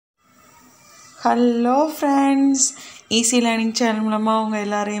Hello friends, easy learning channel மூலமாக அவங்க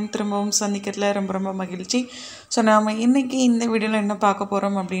எல்லாரையும் திரும்பவும் சந்திக்கிறதுல ரொம்ப ரொம்ப மகிழ்ச்சி. ஸோ நாம் இன்றைக்கி இந்த வீடியோவில் என்ன பார்க்க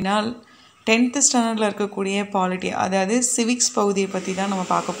போகிறோம் அப்படின்னா 10th ஸ்டாண்டர்டில் இருக்கக்கூடிய பாலிட்டி, அதாவது சிவிக்ஸ் பகுதியை பற்றி தான் நம்ம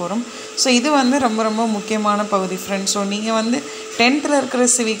பார்க்க போகிறோம். ஸோ இது ரொம்ப ரொம்ப முக்கியமான பகுதி ஃப்ரெண்ட்ஸ். ஸோ நீங்கள் 10th இருக்கிற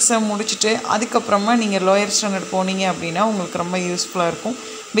சிவிக்ஸை முடிச்சுட்டு அதுக்கப்புறமா நீங்கள் லோயர் ஸ்டாண்டர்ட் போனீங்க அப்படின்னா உங்களுக்கு ரொம்ப யூஸ்ஃபுல்லாக இருக்கும்.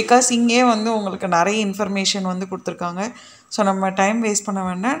 பிகாஸ் இங்கே உங்களுக்கு நிறைய இன்ஃபர்மேஷன் கொடுத்துருக்காங்க. ஸோ நம்ம டைம் வேஸ்ட் பண்ண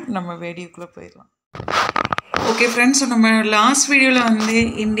வேண்டாம், நம்ம வீடியோக்குள்ளே போயிடலாம். ஓகே ஃப்ரெண்ட்ஸ், ஸோ நம்ம லாஸ்ட் வீடியோவில்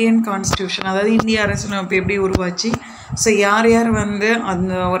இந்தியன் கான்ஸ்டியூஷன், அதாவது இந்திய அரசியலமைப்பு எப்படி உருவாச்சு, ஸோ யார் யார்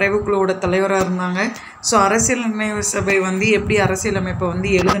அந்த உறவுக்குழுவோட தலைவராக இருந்தாங்க, ஸோ அரசியல் நிர்ணய சபை எப்படி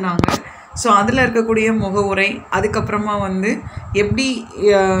அரசியலமைப்பை எழுதுனாங்க, ஸோ அதில் இருக்கக்கூடிய முகவுரை, அதுக்கப்புறமா எப்படி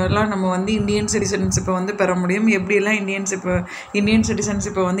எல்லாம் நம்ம இந்தியன் சிட்டிசன்ஷிப்பை பெற முடியும், எப்படியெல்லாம் இந்தியன்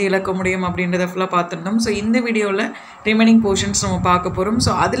சிட்டிசன்ஷிப்பை இழக்க முடியும் அப்படின்றத ஃபுல்லாக பார்த்துட்டோம். ஸோ இந்த வீடியோவில் ரிமைனிங் போர்ஷன்ஸ் நம்ம பார்க்க போகிறோம்.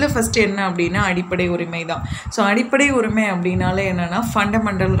 ஸோ அதில் ஃபஸ்ட்டு என்ன அப்படின்னா அடிப்படை உரிமை தான். ஸோ அடிப்படை உரிமை அப்படின்னாலே என்னென்னா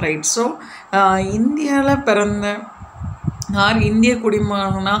ஃபண்டமெண்டல் ரைட்ஸ். ஸோ இந்தியாவில் பிறந்த இந்திய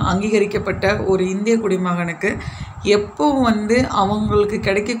குடிமகனாக அங்கீகரிக்கப்பட்ட ஒரு இந்திய குடிமகனுக்கு எப்போ அவங்களுக்கு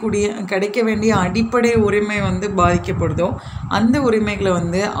கிடைக்க வேண்டிய அடிப்படை உரிமை பாதிக்கப்படுதோ அந்த உரிமைகளை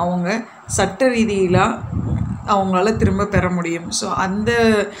அவங்க சட்ட ரீதியிலாக அவங்களால திரும்ப பெற முடியும். ஸோ அந்த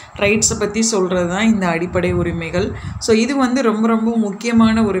ரைட்ஸை பற்றி சொல்கிறது தான் இந்த அடிப்படை உரிமைகள். ஸோ இது ரொம்ப ரொம்ப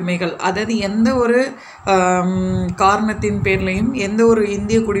முக்கியமான உரிமைகள். அதாவது எந்த ஒரு காரணத்தின் பேர்லையும் எந்த ஒரு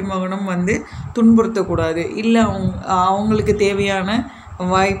இந்திய குடிமகனும் துன்புறுத்தக்கூடாது, இல்லை அவங்களுக்கு தேவையான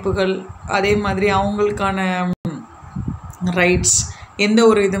வாய்ப்புகள், அதே மாதிரி அவங்களுக்கான ரைட்ஸ் எந்த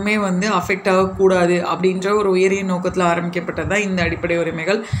ஒரு இதுவுமே அஃபெக்ட் ஆகக்கூடாது அப்படின்ற ஒரு உயரிய நோக்கத்தில் ஆரம்பிக்கப்பட்டது தான் இந்த அடிப்படை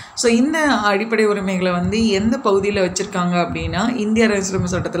உரிமைகள். ஸோ இந்த அடிப்படை உரிமைகளை எந்த பகுதியில் வச்சுருக்காங்க அப்படின்னா இந்திய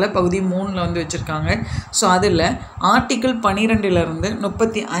அரசியலமைப்பு சட்டத்தில் பகுதி 3ல் வச்சுருக்காங்க. ஸோ அதில் ஆர்டிக்கிள் 12லேருந்து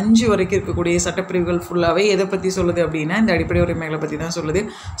 35 வரைக்கும் இருக்கக்கூடிய சட்டப்பிரிவுகள் ஃபுல்லாகவே எதை பற்றி சொல்லுது அப்படின்னா இந்த அடிப்படை உரிமைகளை பற்றி தான் சொல்லுது.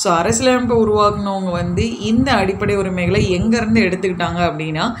 ஸோ அரசியலமைப்பை உருவாக்குனவங்க இந்த அடிப்படை உரிமைகளை எங்கேருந்து எடுத்துக்கிட்டாங்க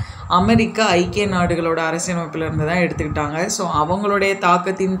அப்படின்னா அமெரிக்க ஐக்கிய நாடுகளோட அரசியலமைப்பிலிருந்து தான் எடுத்துக்கிட்டாங்க. ஸோ அவங்களுடைய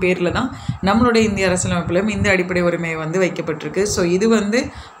தாக்கத்தின் பேரில் தான் நம்மளுடைய இந்திய அரசியலமைப்பிலும் இந்த அடிப்படை உரிமை வைக்கப்பட்டிருக்கு. ஸோ இது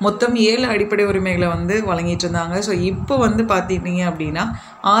மொத்தம் 7 அடிப்படை உரிமைகளை வழங்கிட்டு இருந்தாங்க. ஸோ இப்போ பார்த்துக்கிட்டீங்க அப்படின்னா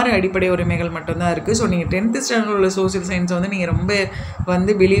 6 அடிப்படை உரிமைகள் மட்டும்தான் இருக்குது. ஸோ நீங்கள் 10th ஸ்டாண்டர்ட் உள்ள சோசியல் சயின்ஸ் நீங்கள்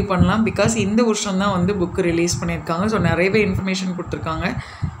ரொம்ப பிலீவ் பண்ணலாம். பிகாஸ் இந்த வருஷம் தான் புக்கு ரிலீஸ் பண்ணியிருக்காங்க. ஸோ நிறையவே இன்ஃபர்மேஷன் கொடுத்துருக்காங்க.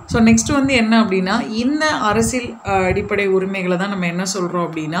 ஸோ நெக்ஸ்ட் இந்த என்ன இந்த அரசியல் அடிப்படை உரிமைகளை தான் நம்ம என்ன சொல்கிறோம்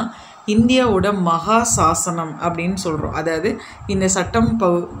அப்படின்னா இந்தியாவோட மகா சாசனம் அப்படின்னு சொல்கிறோம். அதாவது இந்த சட்டம்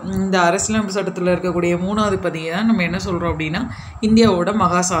இந்த அரசியலமைப்பு சட்டத்தில் இருக்கக்கூடிய 3வது பதியை தான் நம்ம என்ன சொல்கிறோம் அப்படின்னா இந்தியாவோட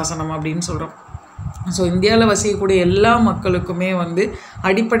மகா சாசனம் அப்படின்னு சொல்கிறோம். ஸோ இந்தியாவில் வசிக்கக்கூடிய எல்லா மக்களுக்குமே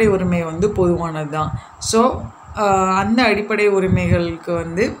அடிப்படை உரிமை பொதுவானது தான். ஸோ அந்த அடிப்படை உரிமைகளுக்கு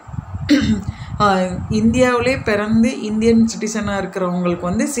இந்தியாவிலே பிறந்து இந்தியன் சிட்டிசனாக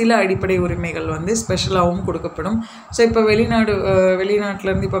இருக்கிறவங்களுக்கு சில அடிப்படை உரிமைகள் ஸ்பெஷலாகவும் கொடுக்கப்படும். ஸோ இப்போ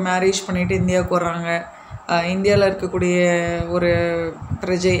வெளிநாட்டிலேருந்து இப்போ மேரேஜ் பண்ணிவிட்டு இந்தியாவுக்கு வர்றாங்க, இந்தியாவில் இருக்கக்கூடிய ஒரு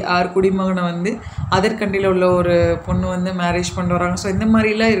பிரஜை குடிமகனை அதர் கண்ட்ரியில் உள்ள ஒரு பொண்ணு மேரேஜ் பண்ணிட்டு வராங்க. ஸோ இந்த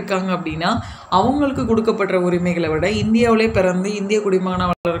மாதிரிலாம் இருக்காங்க அப்படின்னா அவங்களுக்கு கொடுக்கப்படுற உரிமைகளை விட இந்தியாவிலே பிறந்து இந்திய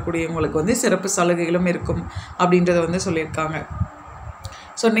குடிமகனாக வளரக்கூடியவங்களுக்கு சிறப்பு சலுகைகளும் இருக்கும் அப்படின்றத சொல்லியிருக்காங்க.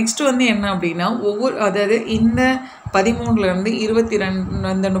 ஸோ நெக்ஸ்ட்டு என்ன அப்படின்னா அதாவது இந்த 13லேருந்து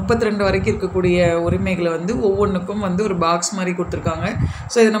 32 வரைக்கும் இருக்கக்கூடிய உரிமைகளை ஒவ்வொன்றுக்கும் ஒரு பாக்ஸ் மாதிரி கொடுத்துருக்காங்க.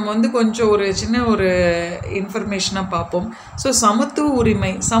 ஸோ இதை நம்ம கொஞ்சம் ஒரு சின்ன ஒரு இன்ஃபர்மேஷனாக பார்ப்போம். ஸோ சமத்துவ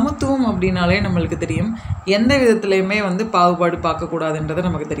உரிமை, சமத்துவம் அப்படின்னாலே நம்மளுக்கு தெரியும் எந்த விதத்துலையுமே பாகுபாடு பார்க்கக்கூடாதுன்றது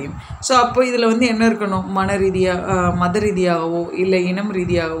நமக்கு தெரியும். ஸோ அப்போ இதில் என்ன இருக்கணும், மத ரீதியாகவோ இல்லை இனம்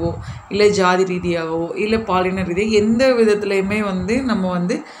ரீதியாகவோ இல்லை ஜாதி ரீதியாகவோ இல்லை பாலின ரீதியாக எந்த விதத்துலையுமே நம்ம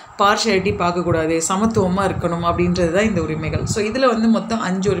பார்ஷியாலிட்டி பார்க்கக்கூடாது, சமத்துவமாக இருக்கணும் அப்படின்றது தான் இந்த உரிமைகள். ஸோ இதில் மொத்தம்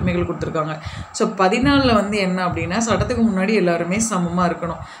 5 உரிமைகள் கொடுத்துருக்காங்க. ஸோ 14ல் என்ன அப்படின்னா சட்டத்துக்கு முன்னாடி எல்லாருமே சமமாக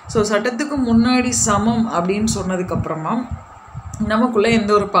இருக்கணும். ஸோ சட்டத்துக்கு முன்னாடி சமம் அப்படின்னு சொன்னதுக்கப்புறமா நமக்குள்ளே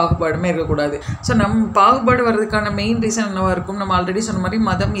எந்த ஒரு பாகுபாடுமே இருக்கக்கூடாது. ஸோ பாகுபாடு வர்றதுக்கான மெயின் ரீசன் என்னவாக இருக்கும், நம்ம ஆல்ரெடி சொன்ன மாதிரி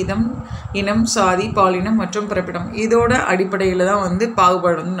மதம், இனம், சாதி, பாலினம் மற்றும் பிறப்பிடம் இதோட அடிப்படையில் தான்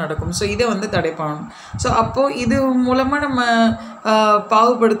பாகுபாடு நடக்கும். ஸோ இதை தடை பண்ணணும். ஸோ அப்போது இது மூலமாக நம்ம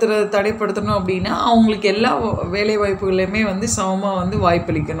தடைப்படுத்தணும் அப்படின்னா அவங்களுக்கு எல்லா வேலை வாய்ப்புகளையுமே சமமாக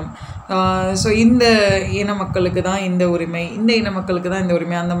வாய்ப்பளிக்கணும். ஸோ இந்த இன மக்களுக்கு தான் இந்த உரிமை, இந்த இன மக்களுக்கு தான் இந்த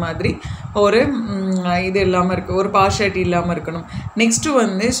உரிமை, அந்த மாதிரி ஒரு இது இல்லாமல் இருக்குது, ஒரு பார்ஷியாலிட்டி இல்லாமல் இருக்கணும்.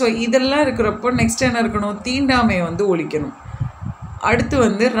 நெக்ஸ்ட்டு ஸோ இதெல்லாம் இருக்கிறப்போ நெக்ஸ்ட் என்ன இருக்கணும், தீண்டாமை ஒழிக்கணும். அடுத்து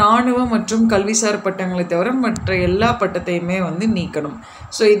வந்து இராணுவ மற்றும் கல்விசார் பட்டங்களை தவிர மற்ற எல்லா பட்டத்தையுமே வந்து நீக்கணும்.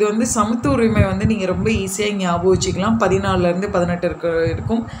 ஸோ இது வந்து சமத்துவ உரிமை வந்து நீங்கள் ரொம்ப ஈஸியாக ஞாபகம் வச்சுக்கலாம். 14லேருந்து 18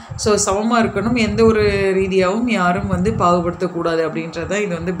 இருக்கும். ஸோ சமமாக இருக்கணும், எந்த ஒரு ரீதியாகவும் யாரும் வந்து பாகுபடுத்தக்கூடாது அப்படின்றது தான்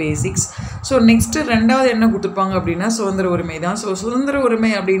இது வந்து பேசிக்ஸ். ஸோ நெக்ஸ்ட்டு 2வது என்ன கொடுத்துருப்பாங்க அப்படின்னா சுதந்திர உரிமை தான். ஸோ சுதந்திர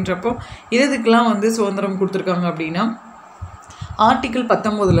உரிமை அப்படின்றப்போ இதுக்கெலாம் வந்து சுதந்திரம் கொடுத்துருக்காங்க அப்படின்னா ஆர்டிக்கிள்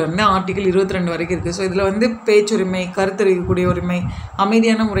 19லேருந்து ஆர்டிக்கிள் 22 வரைக்கும் இருக்குது. ஸோ இதில் வந்து பேச்சுரிமை, கருத்தறிவிக்கக்கூடிய உரிமை,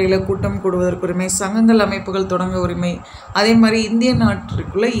 அமைதியான முறையில் கூட்டம் கூடுவதற்கு உரிமை, சங்கங்கள் அமைப்புகள் தொடங்க உரிமை, அதே மாதிரி இந்திய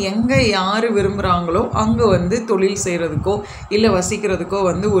நாட்டுக்குள்ளே எங்கே யார் விரும்புகிறாங்களோ அங்கே வந்து தொழில் செய்கிறதுக்கோ இல்லை வசிக்கிறதுக்கோ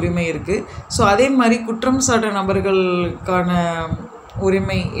வந்து உரிமை இருக்குது. ஸோ அதே மாதிரி குற்றம் சாட்ட நபர்களுக்கான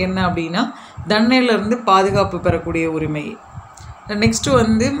உரிமை என்ன அப்படின்னா தண்டனையிலிருந்து பாதுகாப்பு பெறக்கூடிய உரிமை. நெக்ஸ்ட்டு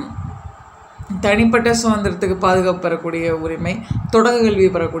வந்து தனிப்பட்ட சுதந்திரத்துக்கு பாதுகாப்பு பெறக்கூடிய உரிமை, தொடக்க கல்வி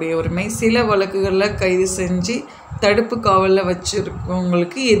பெறக்கூடிய உரிமை, சில வழக்குகளில் கைது செஞ்சு தடுப்பு காவலில்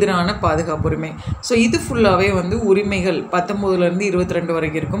வச்சுருக்கவங்களுக்கு எதிரான பாதுகாப்பு உரிமை. ஸோ இது ஃபுல்லாகவே வந்து உரிமைகள் 19லேருந்து 22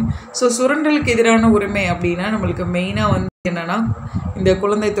 வரைக்கும் இருக்கும். ஸோ சுரண்டலுக்கு எதிரான உரிமை அப்படின்னா நம்மளுக்கு மெயினாக வந்து என்னென்னா இந்த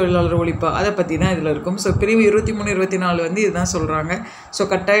குழந்தை தொழிலாளர் ஒழிப்பு அதை பற்றி தான் இதில் இருக்கும். ஸோ பிரிவு 23, 24 வந்து இதுதான் சொல்கிறாங்க. ஸோ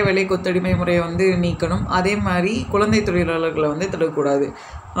கட்டாய வேலை கொத்தடிமை முறையை வந்து நீக்கணும். அதே மாதிரி குழந்தை தொழிலாளர்களை வந்து தடுக்கக்கூடாது.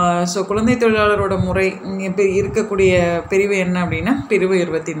 ஸோ குழந்தை தொழிலாளரோட முறை இப்போ இருக்கக்கூடிய பிரிவு என்ன அப்படின்னா பிரிவு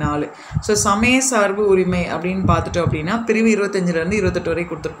 24. ஸோ சமய சார்பு உரிமை அப்படின்னு பார்த்துட்டோம் அப்படின்னா பிரிவு 25லேருந்து 28 வரை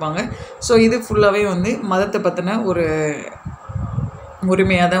கொடுத்துருப்பாங்க. ஸோ இது ஃபுல்லாகவே வந்து மதத்தை பற்றின ஒரு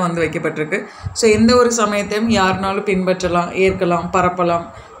உரிமையாக தான் வந்து வைக்கப்பட்டிருக்கு. ஸோ எந்த ஒரு சமயத்தையும் யாருனாலும் பின்பற்றலாம், ஏற்கலாம், பரப்பலாம்.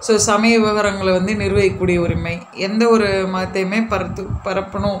 ஸோ சமய விவகாரங்களை வந்து நிர்வகிக்கக்கூடிய உரிமை, எந்த ஒரு மதத்தையுமே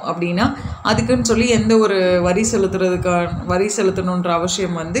பரப்பணும் அப்படின்னா அதுக்குன்னு சொல்லி எந்த ஒரு வரி செலுத்தணுன்ற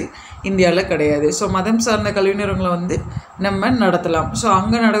அவசியம் வந்து இந்தியாவில் கிடையாது. ஸோ மதம் சார்ந்த கல்வி நிறுவனங்களை வந்து நம்ம நடத்தலாம். ஸோ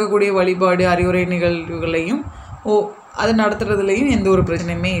அங்கே நடக்கக்கூடிய வழிபாடு, அறிவுரை நிகழ்வுகளையும் அது நடத்துறதுலேயும் எந்த ஒரு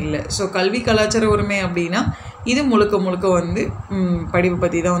பிரச்சனையுமே இல்லை. ஸோ கல்வி கலாச்சார உரிமை அப்படின்னா இது முழுக்க முழுக்க வந்து படிப்பு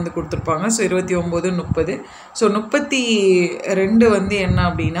பற்றி தான் வந்து கொடுத்துருப்பாங்க. ஸோ 29, 30. ஸோ 32 வந்து என்ன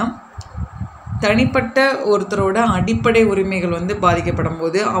அப்படின்னா தனிப்பட்ட ஒருத்தரோட அடிப்படை உரிமைகள் வந்து பாதிக்கப்படும்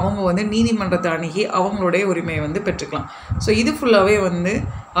போது அவங்க வந்து நீதிமன்றத்தை அணுகி அவங்களுடைய உரிமையை வந்து பெற்றுக்கலாம். ஸோ இது ஃபுல்லாகவே வந்து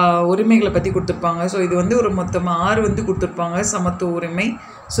உரிமைகளை பற்றி கொடுத்துருப்பாங்க. ஸோ இது வந்து ஒரு மொத்தமாக 6 வந்து கொடுத்துருப்பாங்க. சமத்துவ உரிமை,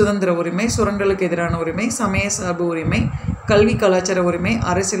 சுதந்திர உரிமை, சுரண்டலுக்கு எதிரான உரிமை, சமய சார்பு உரிமை, கல்வி கலாச்சார உரிமை,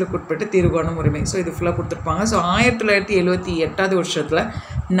 அரசியலுக்கு உட்பட்டு தீர்வு காணும் உரிமை. ஸோ இது ஃபுல்லாக கொடுத்துருப்பாங்க. ஸோ 1978 வருஷத்தில்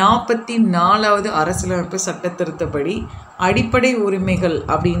 44வது அரசியலமைப்பு சட்ட திருத்தப்படி அடிப்படை உரிமைகள்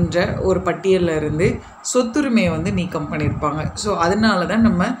அப்படின்ற ஒரு பட்டியலில் இருந்து சொத்துரிமையை வந்து நீக்கம் பண்ணியிருப்பாங்க. ஸோ அதனால தான்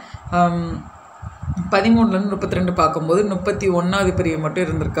நம்ம 13லேருந்து 32 பார்க்கும்போது 31வது பிரிவு மட்டும்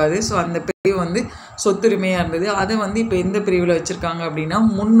இருந்திருக்காது. ஸோ அந்த பிரிவு வந்து சொத்துரிமையாக இருந்தது. அதை வந்து இப்போ எந்த பிரிவில் வச்சுருக்காங்க அப்படின்னா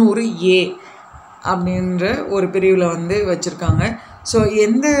 300A அப்படின்ற ஒரு பிரிவில் வந்து வச்சுருக்காங்க. ஸோ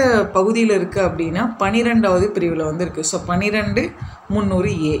எந்த பகுதியில் இருக்குது அப்படின்னா 12வது பிரிவில் வந்து இருக்குது. ஸோ 12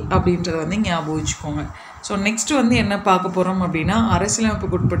 300A அப்படின்றத வந்து ஞாபகம் வச்சுக்கோங்க. ஸோ நெக்ஸ்ட்டு வந்து என்ன பார்க்க போகிறோம் அப்படின்னா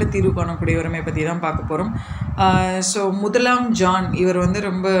அரசியலமைப்புக்கு உட்பட்டு தீர்வு காணக்கூடிய உரிமை பற்றி தான் பார்க்க போகிறோம். ஸோ 1ஆம் ஜான் இவர் வந்து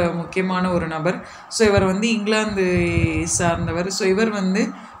ரொம்ப முக்கியமான ஒரு நபர். ஸோ இவர் வந்து இங்கிலாந்து சார்ந்தவர். ஸோ இவர் வந்து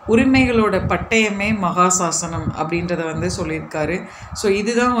உரிமைகளோட பட்டயமே மகாசாசனம் அப்படின்றத வந்து சொல்லியிருக்காரு. ஸோ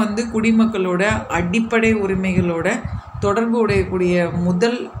இதுதான் வந்து குடிமக்களோட அடிப்படை உரிமைகளோட தொடர்பு உடையக்கூடிய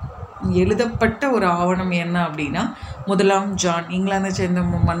முதல் எழுதப்பட்ட ஒரு ஆவணம் என்ன அப்படின்னா 1ஆம் ஜான், இங்கிலாந்தை சேர்ந்த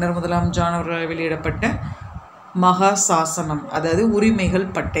மன்னர் 1ஆம் ஜான் அவர்கள் வெளியிடப்பட்ட மகாசாசனம், அதாவது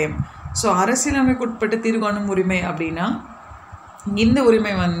உரிமைகள் பட்டயம். ஸோ அரசியலமைப்புக்கு உட்பட்ட தீர்வு காணும் உரிமை அப்படின்னா இந்த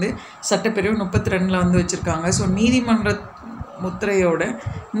உரிமை வந்து சட்டப்பிரிவு 32 வந்து வச்சுருக்காங்க. ஸோ நீதிமன்ற முத்திரையோட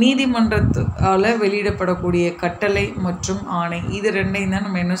நீதிமன்றத்தால் வெளியிடப்படக்கூடிய கட்டளை மற்றும் ஆணை, இது ரெண்டையும் தான்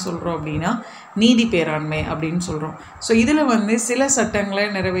நம்ம என்ன சொல்கிறோம் அப்படின்னா நீதி பேராண்மை அப்படின்னு சொல்கிறோம். ஸோ இதில் வந்து சில சட்டங்களை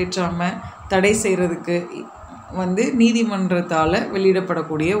நிறைவேற்றாமல் தடை செய்கிறதுக்கு வந்து நீதிமன்றத்தால்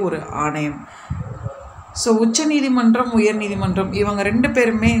வெளியிடப்படக்கூடிய ஒரு ஆணையம். ஸோ உச்ச நீதிமன்றம், உயர் நீதிமன்றம் இவங்க 2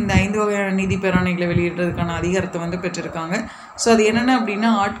 பேருமே இந்த 5 வகையான நீதி பேராணைகளை வெளியிடுறதுக்கான அதிகாரத்தை வந்து பெற்றிருக்காங்க. ஸோ அது என்னென்ன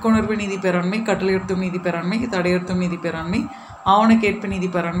அப்படின்னா ஆட்கொணர்வு நீதி பேராண்மை, கட்டளையுறுத்தும் நீதி பேராண்மை, தடையுறுத்தும் நீதி பேராண்மை, ஆவணக்கேற்பு நீதி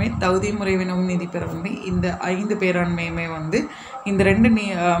பேராண்மை, தகுதி முறை வினவும் நீதி பேராண்மை. இந்த 5 பேராண்மையுமே வந்து இந்த 2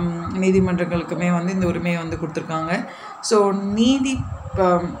 நீதிமன்றங்களுக்குமே வந்து இந்த உரிமையை வந்து கொடுத்துருக்காங்க. ஸோ நீதி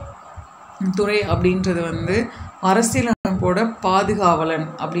துறை அப்படின்றது வந்து அரசியலமைப்போட பாதுகாவலன்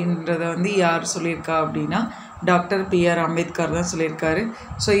அப்படின்றத வந்து யார் சொல்லியிருக்கா அப்படின்னா டாக்டர் PR அம்பேத்கர் தான் சொல்லியிருக்காரு.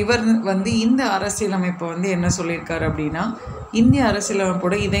 ஸோ இவர் வந்து இந்த அரசியலமைப்பை வந்து என்ன சொல்லியிருக்காரு அப்படின்னா இந்திய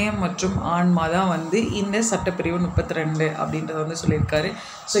அரசியலமைப்போட இதயம் மற்றும் ஆன்மா தான் வந்து இந்த சட்டப்பிரிவு 32 அப்படின்றத வந்து சொல்லியிருக்காரு.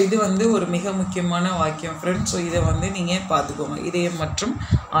 ஸோ இது வந்து ஒரு மிக முக்கியமான வாக்கியம் ஃப்ரெண்ட்ஸ். ஸோ இதை வந்து நீங்கள் பார்த்துக்கோங்க, இதயம் மற்றும்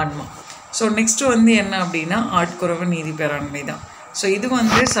ஆன்மா. ஸோ நெக்ஸ்ட்டு வந்து என்ன அப்படின்னா ஆட்கொணர்வு நீதி பேராண்மை தான். ஸோ இது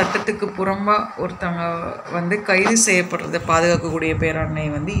வந்து சட்டத்துக்கு புறம்பாக ஒருத்தவங்க வந்து கைது செய்யப்படுறதை பாதுகாக்கக்கூடிய பேராண்மை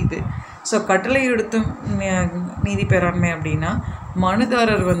வந்து இது. ஸோ கட்டளை எடுத்தும் நீதி பேராண்மை அப்படின்னா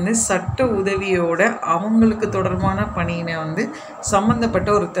மனுதாரர் வந்து சட்ட உதவியோட அவங்களுக்கு தொடர்பான பணியினை வந்து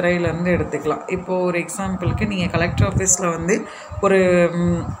சம்மந்தப்பட்ட ஒரு துறையிலேருந்து எடுத்துக்கலாம். இப்போது ஒரு எக்ஸாம்பிளுக்கு நீங்கள் கலெக்டர் ஆஃபீஸில் வந்து ஒரு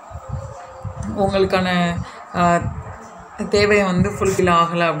உங்களுக்கான தேவையை வந்து ஃபுல்ஃபில்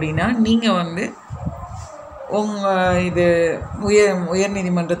ஆகலை அப்படின்னா நீங்கள் வந்து இது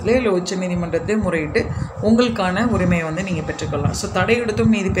உயர்நீதிமன்றத்திலே இல்லை உச்ச நீதிமன்றத்திலே முறையிட்டு உங்களுக்கான உரிமையை வந்து நீங்கள் பெற்றுக்கொள்ளலாம். ஸோ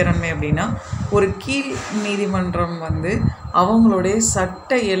தடையுடுத்தும் நீதி பேராண்மை அப்படின்னா ஒரு கீழ் நீதிமன்றம் வந்து அவங்களுடைய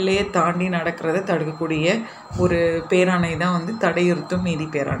சட்ட எல்லையை தாண்டி நடக்கிறத தடுக்கக்கூடிய ஒரு பேராணை தான் வந்து தடையுறுத்தும் நீதி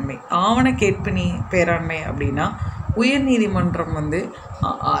பேராண்மை. ஆவண கேட்பு பேராண்மை அப்படின்னா உயர் நீதிமன்றம் வந்து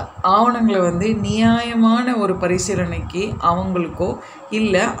ஆவணங்களை வந்து நியாயமான ஒரு பரிசீலனைக்கு அவங்களுக்கோ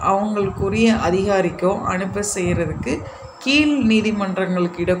இல்லை அவங்களுக்குரிய அதிகாரிக்கோ அனுப்ப செய்கிறதுக்கு கீழ்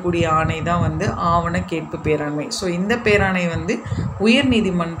நீதிமன்றங்களுக்கு இடக்கூடிய ஆணை தான் வந்து ஆவண கேட்பு பேராண்மை. ஸோ இந்த பேராணை வந்து உயர்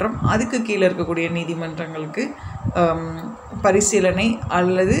நீதிமன்றம் அதுக்கு கீழே இருக்கக்கூடிய நீதிமன்றங்களுக்கு பரிசீலனை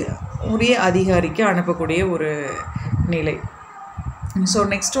அல்லது உரிய அதிகாரிக்கு அனுப்பக்கூடிய ஒரு நிலை. ஸோ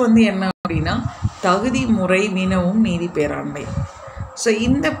நெக்ஸ்ட் வந்து என்ன அப்படின்னா தகுதி முறை வினவும் நீதி பேராண்மை. ஸோ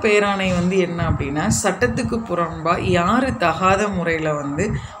இந்த பேராணை வந்து என்ன அப்படின்னா சட்டத்துக்கு புறம்பாக யார் தகாத முறையில் வந்து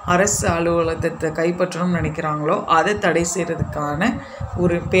அரசு அலுவலகத்தை கைப்பற்றணும்னு நினைக்கிறாங்களோ அதை தடை செய்கிறதுக்கான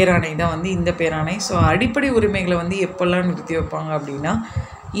ஒரு பேராணை தான் வந்து இந்த பேராணை. ஸோ அடிப்படை உரிமைகளை வந்து எப்போல்லாம் நிறுத்தி வைப்பாங்க அப்படின்னா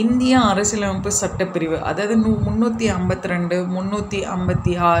இந்திய அரசியலமைப்பு சட்டப்பிரிவு, அதாவது 352,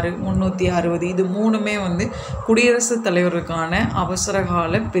 356, 360 இது மூணுமே வந்து குடியரசுத் தலைவருக்கான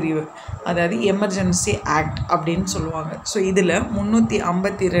அவசரகால பிரிவு, அதாவது எமர்ஜென்சி ஆக்ட் அப்படின்னு சொல்லுவாங்க. ஸோ இதில்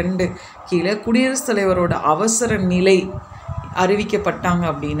 352 கீழே குடியரசுத் தலைவரோட அவசர நிலை அறிவிக்கப்பட்டாங்க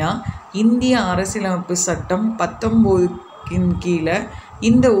அப்படின்னா இந்திய அரசியலமைப்பு சட்டம் 19 கீழே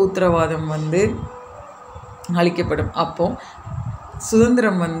இந்த உத்தரவாதம் வந்து அளிக்கப்படும். அப்போது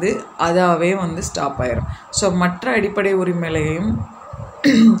சுதந்திரம் வந்து அதாவே வந்து ஸ்டாப் ஆயிரும். ஸோ மற்ற அடிப்படை உரிமைகளையும்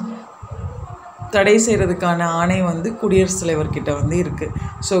தடை செய்கிறதுக்கான ஆணை வந்து குடியரசுத் தலைவர்கிட்ட வந்து இருக்குது.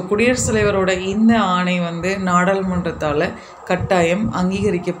 ஸோ குடியரசுத் தலைவரோட இந்த ஆணை வந்து நாடாளுமன்றத்தால் கட்டாயம்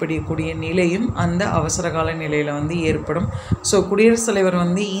அங்கீகரிக்கப்படக்கூடிய நிலையும் அந்த அவசரகால நிலையில் வந்து ஏற்படும். ஸோ குடியரசுத் தலைவர்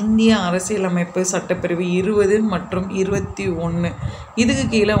வந்து இந்திய அரசியலமைப்பு சட்டப்பிரிவு 20 மற்றும் 21 இதுக்கு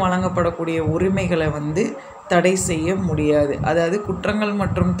கீழே வழங்கப்படக்கூடிய உரிமைகளை வந்து தடை செய்ய முடியாது. அதாவது குற்றங்கள்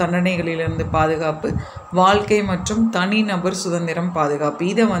மற்றும் தண்டனைகளிலிருந்து பாதுகாப்பு, வாழ்க்கை மற்றும் தனிநபர் சுதந்திரம் பாதுகாப்பு,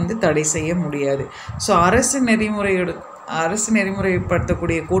 இதை வந்து தடை செய்ய முடியாது. ஸோ அரசு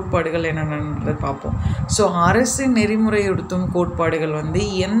நெறிமுறைப்படுத்தக்கூடிய கோட்பாடுகள் என்னென்னதை பார்ப்போம். ஸோ அரசு நெறிமுறைப்படுத்தும் கோட்பாடுகள் வந்து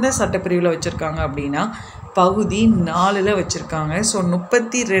எந்த சட்டப்பிரிவில் வச்சுருக்காங்க அப்படின்னா பகுதி 4 வச்சுருக்காங்க. ஸோ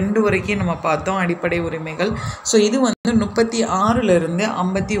 32 வரைக்கும் நம்ம பார்த்தோம் அடிப்படை உரிமைகள். ஸோ இது வந்து 36லேருந்து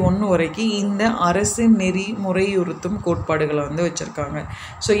 51 வரைக்கும் இந்த அரசு நெறிமுறையுறுத்தும் கோட்பாடுகளை வந்து வச்சுருக்காங்க.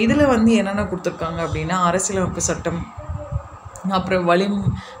 ஸோ இதில் வந்து என்னென்ன கொடுத்துருக்காங்க அப்படின்னா அரசியலமைப்பு சட்டம், அப்புறம்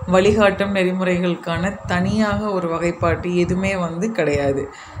வழிகாட்டும் நெறிமுறைகளுக்கான தனியாக ஒரு வகைப்பாட்டு எதுவுமே வந்து கிடையாது.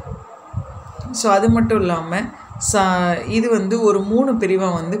 ஸோ அது மட்டும் இல்லாமல் இது வந்து ஒரு 3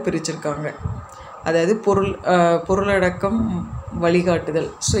 பிரிவாக வந்து பிரிச்சிருக்காங்க. அதாவது பொருளடக்கம், வழிகாட்டுதல்.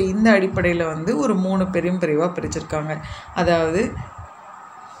 ஸோ இந்த அடிப்படையில் வந்து ஒரு 3 பிரிவாக பிரிச்சிருக்காங்க. அதாவது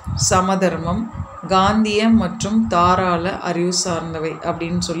சமதர்மம், காந்திய மற்றும் தாராள அறிவு சார்ந்தவை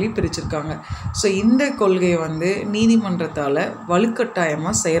அப்படின்னு சொல்லி பிரிச்சிருக்காங்க. ஸோ இந்த கொள்கையை வந்து நீதிமன்றத்தால்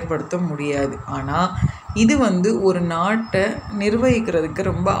வலுக்கட்டாயமாக செயற்படுத்த முடியாது. ஆனால் இது வந்து ஒரு நாட்டை நிர்வகிக்கிறதுக்கு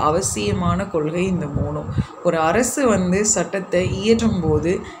ரொம்ப அவசியமான கொள்கை இந்த 3. ஒரு அரசு வந்து சட்டத்தை இயற்றும்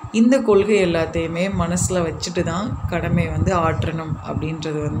போது இந்த கொள்கை எல்லாத்தையுமே மனசில் வச்சுட்டு தான் கடமை வந்து ஆற்றணும்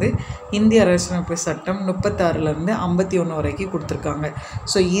அப்படின்றது வந்து இந்திய அரசியலமைப்பு சட்டம் 36லேருந்து 51 வரைக்கும் கொடுத்துருக்காங்க.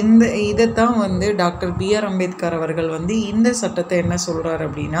 ஸோ இதைத்தான் வந்து டாக்டர் B.R. அம்பேத்கர் அவர்கள் வந்து இந்த சட்டத்தை என்ன சொல்கிறார்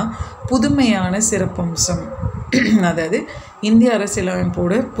அப்படின்னா புதுமையான சிறப்பம்சம், அதாவது இந்திய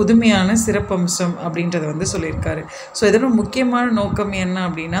அரசியலமைப்போட புதுமையான சிறப்பம்சம் அப்படின்றத வந்து சொல்லியிருக்காரு. ஸோ இதோட முக்கியமான நோக்கம் என்ன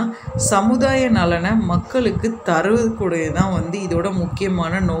அப்படின்னா சமுதாய நலனை மக்களுக்கு தரக்கூடிய தான் வந்து இதோட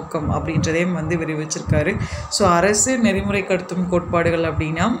முக்கியமான நோக்கம் அப்படின்றதையும் வந்து விரிவிச்சிருக்காரு. ஸோ அரசு நெறிமுறைப்படுத்தும் கோட்பாடுகள்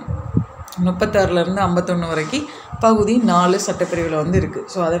அப்படின்னா 36லேருந்து 51 வரைக்கும் பகுதி 4 சட்டப்பிரிவில் வந்து இருக்குது.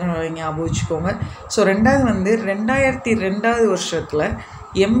 ஸோ அதை ஞாபகம் வச்சுக்கோங்க. ஸோ ரெண்டாவது வந்து 2002 வருஷத்தில்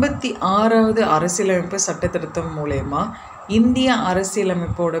 86வது அரசியலமைப்பு சட்ட திருத்தம் மூலயமா இந்திய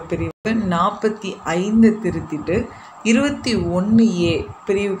அரசியலமைப்போட பிரிவு 45 திருத்திட்டு 21A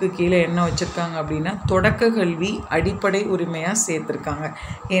பிரிவுக்கு கீழே என்ன வச்சுருக்காங்க அப்படின்னா தொடக்க கல்வி அடிப்படை உரிமையாக சேர்த்துருக்காங்க.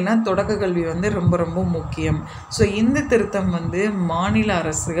 ஏன்னா தொடக்க கல்வி வந்து ரொம்ப ரொம்ப முக்கியம். ஸோ இந்த திருத்தம் வந்து மாநில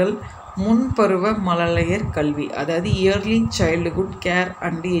அரசுகள் முன்பருவ மழலையர் கல்வி, அதாவது yearly childhood care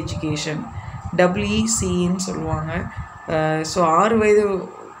and education, WECன்னு சொல்லுவாங்க. ஸோ 6 வயது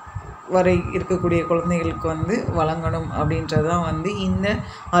வரை இருக்கக்கூடிய குழந்தைகளுக்கு வந்து வழங்கணும் அப்படின்றது தான் வந்து இந்த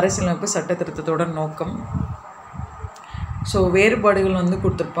அரசியலமைப்பு சட்ட திருத்தத்தோட நோக்கம். ஸோ வேறுபாடுகள் வந்து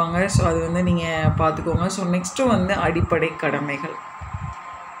கொடுத்துருப்பாங்க. ஸோ அது வந்து நீங்கள் பார்த்துக்கோங்க. ஸோ நெக்ஸ்ட்டு வந்து அடிப்படை கடமைகள்,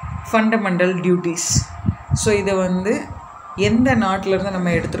 ஃபண்டமெண்டல் டியூட்டிஸ். ஸோ இதை வந்து எந்த நாட்டிலேருந்து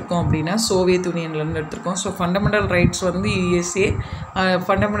நம்ம எடுத்திருக்கோம் அப்படின்னா சோவியத் யூனியன்லேருந்து எடுத்திருக்கோம். ஸோ ஃபண்டமெண்டல் ரைட்ஸ் வந்து USA,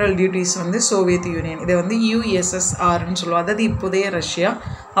 ஃபண்டமெண்டல் டியூட்டிஸ் வந்து சோவியத் யூனியன். இதை வந்து USSRன்னு சொல்லுவோம். அதாவது இப்போதைய ரஷ்யா,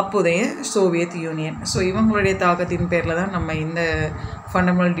 அப்போதைய சோவியத் யூனியன். ஸோ இவங்களுடைய தாக்கத்தின் பேரில் தான் நம்ம இந்த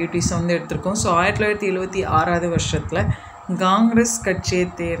ஃபண்டமெண்டல் டியூட்டிஸை வந்து எடுத்திருக்கோம். ஸோ 1976 வருஷத்தில் காங்கிரஸ் கட்சியை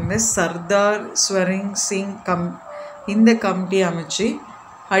தேர்ந்த சர்தார் ஸ்வரிங் சிங் இந்த கமிட்டி அமைச்சு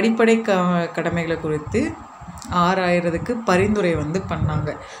அடிப்படை கடமைகளை குறித்து ஆராயறதுக்கு பரிந்துரை வந்து பண்ணாங்க.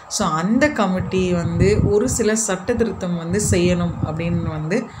 ஸோ அந்த கமிட்டி வந்து ஒரு சில சட்ட திருத்தம் வந்து செய்யணும் அப்படின்னு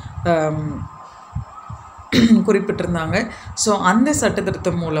வந்து குறிப்பிட்டிருந்தாங்க. ஸோ அந்த சட்ட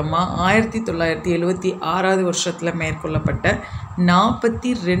திருத்தம் மூலமாக 1976 வருஷத்தில் மேற்கொள்ளப்பட்ட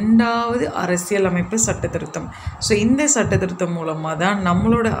 42வது அரசியலமைப்பு சட்ட திருத்தம். ஸோ இந்த சட்ட திருத்தம் மூலமாக தான்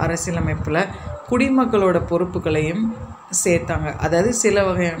நம்மளோட அரசியலமைப்பில் குடிமக்களோட பொறுப்புகளையும் சேர்த்தாங்க. அதாவது சில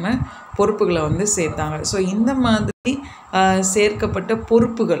வகையான பொறுப்புகளை வந்து சேர்த்தாங்க. ஸோ இந்த மாதிரி சேர்க்கப்பட்ட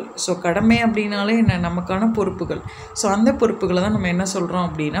பொறுப்புகள், ஸோ கடமை அப்படின்னாலே என்ன, நமக்கான பொறுப்புகள். ஸோ அந்த பொறுப்புகளை தான் நம்ம என்ன சொல்கிறோம்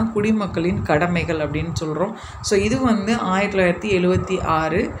அப்படின்னா குடிமக்களின் கடமைகள் அப்படின்னு சொல்கிறோம். ஸோ இது வந்து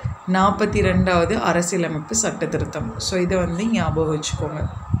 1976 42வது அரசியலமைப்பு சட்ட திருத்தம். ஸோ இதை வந்து ஞாபகம் வச்சுக்கோங்க.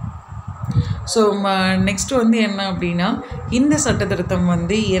 ஸோ நெக்ஸ்ட்டு வந்து என்ன அப்படின்னா இந்த சட்ட திருத்தம்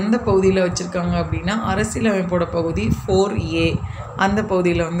வந்து எந்த பகுதியில் வச்சுருக்காங்க அப்படின்னா அரசியலமைப்போட பகுதி 4A அந்த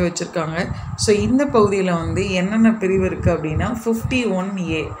பகுதியில் வந்து வச்சுருக்காங்க. ஸோ இந்த பகுதியில் வந்து என்னென்ன பிரிவு இருக்குது அப்படின்னா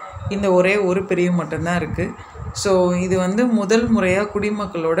 51A, இந்த ஒரே ஒரு பிரிவு மட்டும்தான் இருக்குது. ஸோ இது வந்து முதல் முறையாக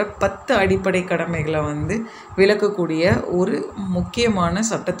குடிமக்களோட 10 அடிப்படை கடமைகளை வந்து விளக்கக்கூடிய ஒரு முக்கியமான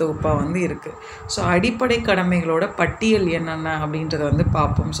சட்ட தொகுப்பாக வந்து இருக்குது. ஸோ அடிப்படை கடமைகளோட பட்டியல் என்னென்ன அப்படின்றத வந்து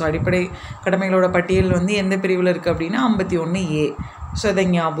பார்ப்போம். ஸோ அடிப்படை கடமைகளோட பட்டியல் வந்து எந்த பிரிவில் இருக்குது அப்படின்னா 51A. ஸோ அதை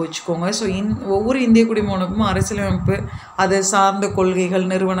ஞாபகம் வச்சுக்கோங்க. ஸோ ஒவ்வொரு இந்திய குடிமகனுக்கும் அரசியலமைப்பு, அதை சார்ந்த கொள்கைகள்,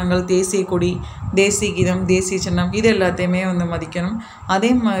 நிறுவனங்கள், தேசிய கொடி, தேசிய கீதம், தேசிய சின்னம் இது எல்லாத்தையுமே வந்து மதிக்கணும்.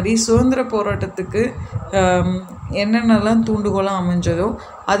 அதே மாதிரி சுதந்திர போராட்டத்துக்கு என்னென்னலாம் தூண்டுகோலாக அமைஞ்சதோ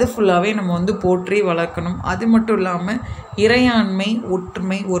அது ஃபுல்லாகவே நம்ம வந்து போற்றி வளர்க்கணும். அது மட்டும் இல்லாமல் இறையாண்மை,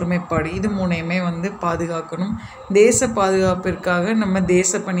 ஒற்றுமை, ஒருமைப்பாடு இது மூணையுமே வந்து பாதுகாக்கணும். தேச பாதுகாப்பிற்காக நம்ம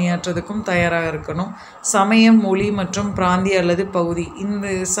தேச பணியாற்றுறதுக்கும் தயாராக இருக்கணும். சமயம், மொழி மற்றும் பிராந்திய அல்லது பகுதி இந்த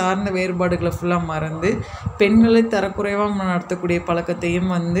சார்ந்த வேறுபாடுகளை ஃபுல்லாக மறந்து பெண்களை தரக்குறைவாக நடத்தக்கூடிய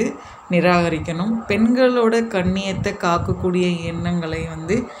பழக்கத்தையும் வந்து நிராகரிக்கணும். பெண்களோட கண்ணியத்தை காக்கக்கூடிய எண்ணங்களை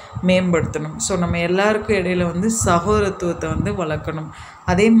வந்து மேம்படுத்தணும். ஸோ நம்ம எல்லாருக்கும் இடையில வந்து சகோதரத்துவத்தை வந்து வளர்க்கணும்.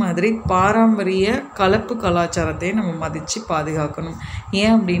 அதே மாதிரி பாரம்பரிய கலப்பு கலாச்சாரத்தையும் நம்ம மதித்து பாதுகாக்கணும்.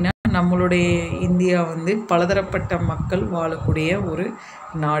 ஏன் அப்படின்னா நம்மளுடைய இந்தியா வந்து பலதரப்பட்ட மக்கள் வாழக்கூடிய ஒரு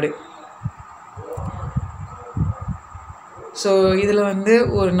நாடு. ஸோ இதில் வந்து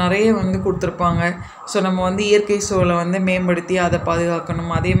ஒரு நிறைய வந்து கொடுத்துருப்பாங்க. ஸோ நம்ம வந்து இயற்கை சூழலை வந்து மேம்படுத்தி அதை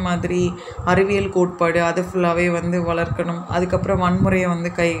பாதுகாக்கணும். அதே மாதிரி அறிவியல் கோட்பாடு அதை ஃபுல்லாகவே வந்து வளர்க்கணும். அதுக்கப்புறம் வன்முறையை வந்து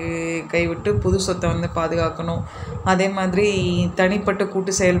கைவிட்டு புது சொத்தை வந்து பாதுகாக்கணும். அதே மாதிரி தனிப்பட்ட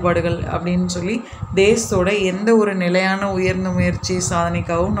கூட்டு செயல்பாடுகள் அப்படின்னு சொல்லி தேசத்தோட எந்த ஒரு நிலையான உயர்ந்த முயற்சி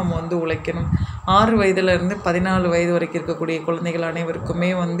சாதனைக்காகவும் நம்ம வந்து உழைக்கணும். 6 வயதுலேருந்து 14 வயது வரைக்கும் இருக்கக்கூடிய குழந்தைகள்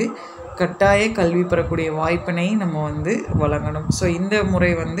அனைவருக்குமே வந்து கட்டாய கல்வி பெறக்கூடிய வாய்ப்பினை நம்ம வந்து வழங்கணும். ஸோ இந்த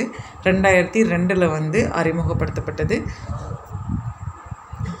முறை வந்து 2002 வந்து அறிமுகப்படுத்தப்பட்டது.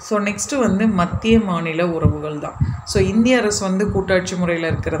 ஸோ நெக்ஸ்ட்டு வந்து மத்திய மாநில உறவுகள் தான். ஸோ இந்திய அரசு வந்து கூட்டாட்சி முறையில்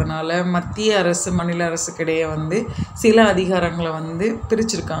இருக்கிறதுனால மத்திய அரசு மாநில அரசுக்கிடையே வந்து சில அதிகாரங்களை வந்து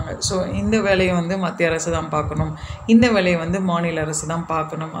பிரிச்சிருக்காங்க. ஸோ இந்த வேலையை வந்து மத்திய அரசு தான் பார்க்கணும், இந்த வேலையை வந்து மாநில அரசு தான்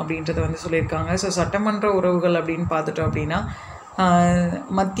பார்க்கணும் அப்படின்றத வந்து சொல்லியிருக்காங்க. ஸோ சட்டமன்ற உறவுகள் அப்படின்னு பார்த்துட்டோம் அப்படின்னா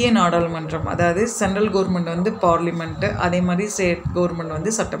மத்திய நாடாளுமன்றம், அதாவது சென்ட்ரல் கவர்மெண்ட் வந்து பார்லிமெண்ட்டு, அதே மாதிரி ஸ்டேட் கவர்மெண்ட்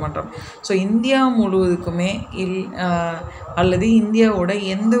வந்து சட்டமன்றம். ஸோ இந்தியா முழுவதுக்குமே அல்லது இந்தியாவோட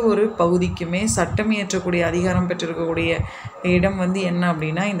எந்த ஒரு பகுதிக்குமே சட்டம் இயற்றக்கூடிய அதிகாரம் பெற்றிருக்கக்கூடிய இடம் வந்து என்ன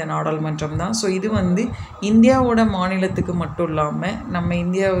அப்படின்னா இந்த நாடாளுமன்றம் தான். ஸோ இது வந்து இந்தியாவோட மாநிலத்துக்கு மட்டும் இல்லாமல் நம்ம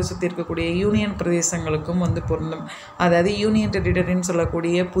இந்தியாவை சுற்றி இருக்கக்கூடிய யூனியன் பிரதேசங்களுக்கும் வந்து பொருந்தும். அதாவது யூனியன் டெரிட்டரின்னு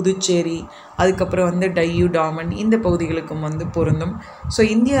சொல்லக்கூடிய புதுச்சேரி, அதுக்கப்புறம் வந்து டையூ, டாமன் இந்த பகுதிகளுக்கும் வந்து பொருந்தும். ஸோ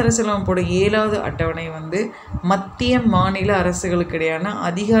இந்திய அரசியலமைப்போட 7வது அட்டவணை வந்து மத்திய மாநில அரசுகளுக்கு இடையான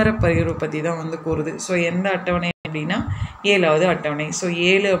அதிகார பகிர்வு பற்றி தான் வந்து கூறுது. ஸோ எந்த அட்டவணை அப்படின்னா 7வது அட்டவணை. ஸோ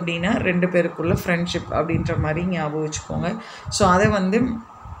 7 அப்படின்னா 2 பேருக்குள்ள ஃப்ரெண்ட்ஷிப் அப்படின்ற மாதிரி ஞாபகம் வச்சுக்கோங்க. ஸோ அதை வந்து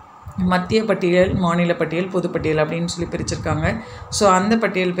மத்திய பட்டியல், மாநில பட்டியல், பொதுப்பட்டியல் அப்படின்னு சொல்லி பிரிச்சிருக்காங்க. ஸோ அந்த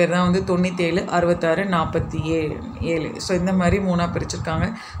பட்டியல் பேர் தான் வந்து 97, 66, 47. ஸோ இந்த மாதிரி 3ஆக பிரிச்சிருக்காங்க.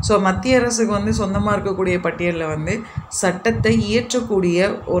 ஸோ மத்திய அரசுக்கு வந்து சொந்தமாக இருக்கக்கூடிய பட்டியலில் வந்து சட்டத்தை இயற்றக்கூடிய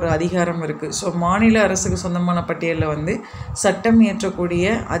ஒரு அதிகாரம் இருக்குது. ஸோ மாநில அரசுக்கு சொந்தமான பட்டியலில் வந்து சட்டம் இயற்றக்கூடிய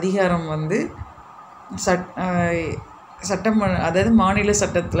அதிகாரம் வந்து அதாவது மாநில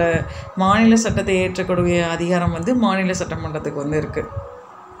சட்டத்தை இயற்றக்கூடிய அதிகாரம் வந்து மாநில சட்டமன்றத்துக்கு வந்து இருக்குது.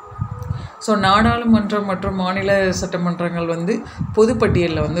 ஸோ நாடாளுமன்றம் மற்றும் மாநில சட்டமன்றங்கள் வந்து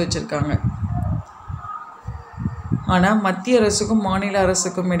பொதுப்பட்டியலில் வந்து வச்சுருக்காங்க. ஆனால் மத்திய அரசுக்கும் மாநில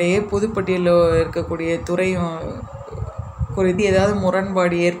அரசுக்கும் இடையே பொதுப்பட்டியலில் இருக்கக்கூடிய துறையும் குறித்து ஏதாவது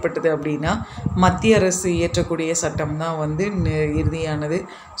முரண்பாடு ஏற்பட்டது அப்படின்னா மத்திய அரசு இயற்றக்கூடிய சட்டம் தான் வந்து இறுதியானது.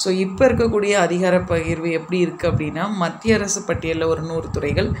 ஸோ இப்போ இருக்கக்கூடிய அதிகார பகிர்வு எப்படி இருக்குது அப்படின்னா மத்திய அரசு பட்டியலில் ஒரு 100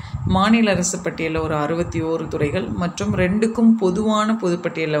 துறைகள், மாநில அரசு பட்டியலில் ஒரு 61 துறைகள் மற்றும் 2க்கும் பொதுவான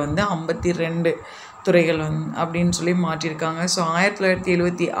பொதுப்பட்டியலில் வந்து 52 துறைகள் அப்படின்னு சொல்லி மாற்றியிருக்காங்க. ஸோ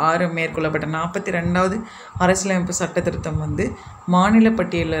 1976 மேற்கொள்ளப்பட்ட 42வது அரசியலமைப்பு சட்ட திருத்தம் வந்து மாநில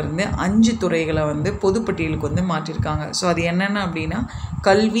பட்டியலிருந்து 5 துறைகளை வந்து பொதுப்பட்டியலுக்கு வந்து மாற்றியிருக்காங்க. ஸோ அது என்னென்ன அப்படின்னா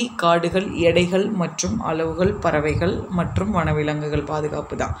கல்வி, காடுகள், எடைகள் மற்றும் அளவுகள், பறவைகள் மற்றும் வனவிலங்குகள்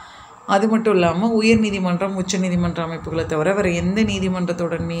பாதுகாப்பு தான். அது மட்டும் இல்லாமல் உயர் நீதிமன்றம், உச்ச நீதிமன்ற அமைப்புகளை தவிர வேறு எந்த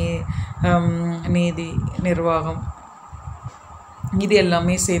நீதிமன்றத்தோட நீதி நிர்வாகம் இது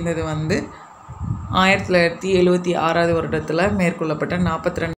எல்லாமே சேர்ந்தது வந்து 1976 வருடத்தில் மேற்கொள்ளப்பட்ட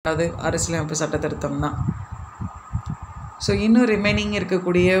 42வது அரசியலமைப்பு சட்ட திருத்தம் தான். ஸோ இன்னும் ரிமைனிங்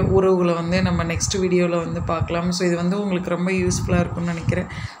இருக்கக்கூடிய உறவுகளை வந்து நம்ம நெக்ஸ்ட் வீடியோவில் வந்து பார்க்கலாம். ஸோ இது வந்து உங்களுக்கு ரொம்ப யூஸ்ஃபுல்லாக இருக்கும்னு நினைக்கிறேன்.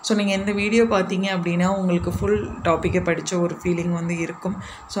 ஸோ நீங்கள் இந்த வீடியோ பார்த்தீங்க அப்படின்னா உங்களுக்கு ஃபுல் டாப்பிக்கை படித்த ஒரு ஃபீலிங் வந்து இருக்கும்.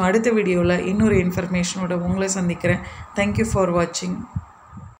 ஸோ அடுத்த வீடியோவில் இன்னொரு இன்ஃபர்மேஷனோட உங்களை சந்திக்கிறேன். தேங்க்யூ ஃபார் வாட்சிங்.